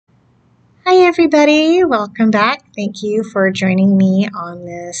Hi everybody, welcome back. Thank you for joining me on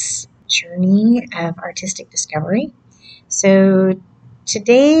this journey of artistic discovery. So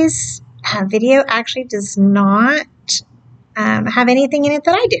today's video actually does not have anything in it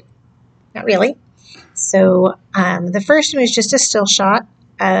that I did. Not really. So the first one is just a still shot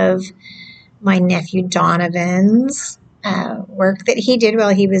of my nephew Donovan's work that he did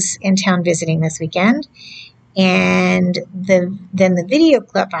while he was in town visiting this weekend. And then the video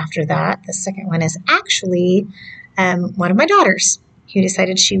clip after that, the second one, is actually one of my daughters who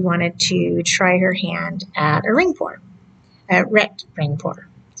decided she wanted to try her hand at a ring pour, a red ring pour,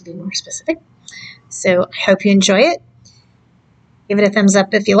 to be more specific. So I hope you enjoy it. Give it a thumbs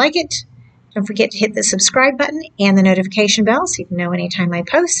up if you like it. Don't forget to hit the subscribe button and the notification bell so you can know anytime I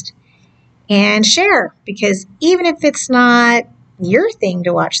post. And share, because even if it's not your thing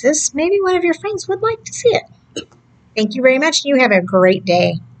to watch this, maybe one of your friends would like to see it. Thank you very much. You have a great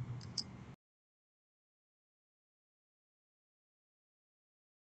day.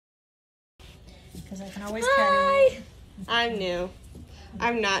 Because I can always Hi! I'm new.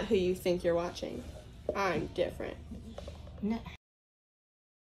 I'm not who you think you're watching. I'm different. No.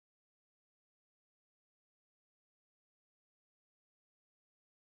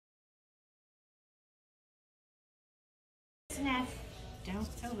 Snap. Don't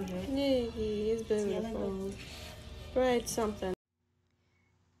overdo it. Yeah, it's beautiful. Right, something.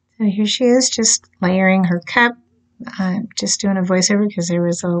 So here she is, just layering her cup. Just doing a voiceover because there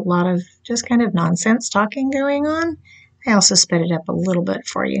was a lot of just kind of nonsense talking going on. I also sped it up a little bit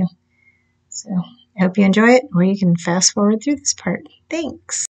for you. So I hope you enjoy it, or you can fast forward through this part.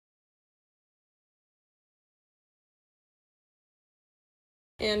 Thanks.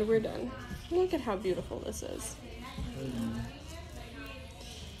 And we're done. Look at how beautiful this is.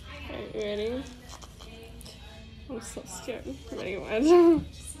 Alright, you ready? I'm so scared. Ready, what?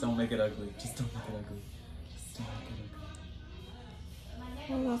 Just don't make it ugly. Just don't make it ugly. Just don't make it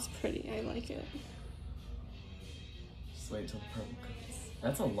ugly. Oh, that's pretty. I like it. Just wait till the purple comes.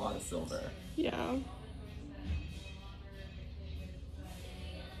 That's a lot of silver. Yeah.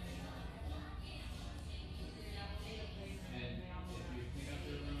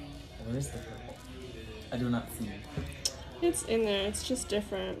 Where's the purple? I do not see it. It's in there. It's just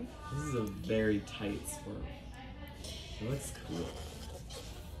different. This is a very tight swirl. It looks cool.